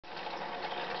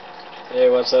Hey,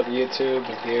 what's up YouTube?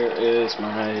 Here is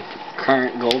my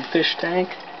current goldfish tank,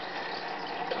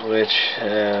 which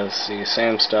has the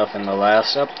same stuff in the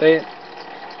last update.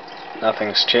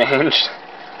 Nothing's changed,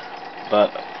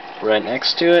 but right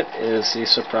next to it is the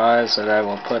surprise that I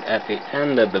will put at the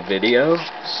end of the video.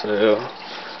 So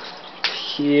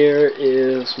here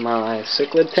is my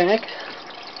cichlid tank,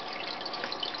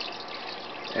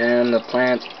 and the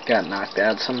plant got knocked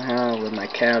out somehow with my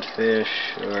catfish,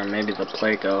 or maybe the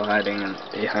Placo hiding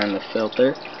behind the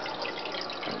filter.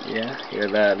 Yeah, here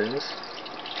that is.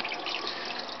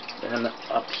 Then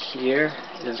up here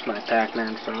is my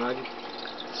Pac-Man frog,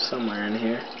 somewhere in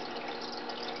here.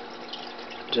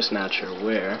 Just not sure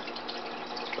where,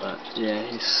 but yeah,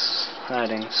 he's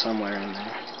hiding somewhere in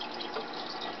there.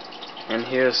 And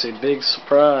here's the big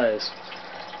surprise.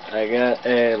 I got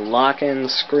a lock-in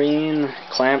screen,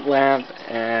 clamp lamp,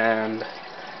 and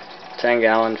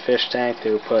 10-gallon fish tank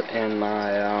to put in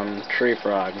my tree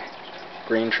frog,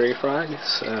 green tree frog.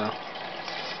 So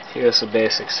here's the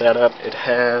basic setup. It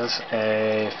has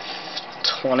a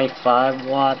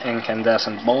 25-watt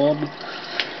incandescent bulb,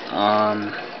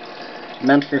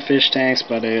 meant for fish tanks,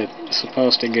 but it's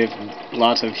supposed to give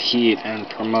lots of heat and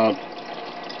promote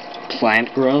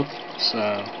plant growth.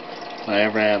 So if I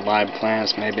ever had live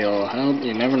plants, maybe it'll help,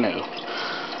 you never know.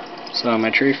 So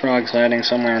my tree frog's hiding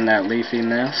somewhere in that leafy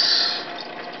mess.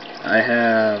 I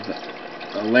have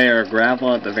a layer of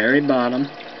gravel at the very bottom,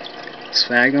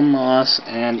 sphagnum moss,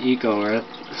 and eco earth.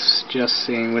 Just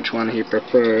seeing which one he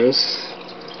prefers.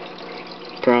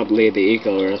 Probably the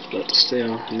eco earth, but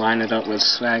still, line it up with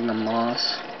sphagnum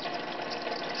moss.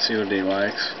 See what he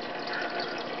likes.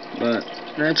 But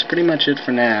that's pretty much it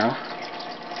for now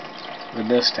with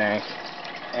this tank.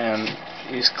 And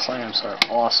these clamps are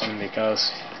awesome because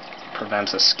it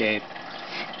prevents escape.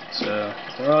 So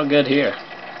we're all good here.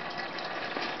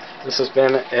 This has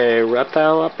been a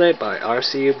reptile update by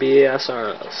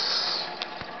RCUBSRS.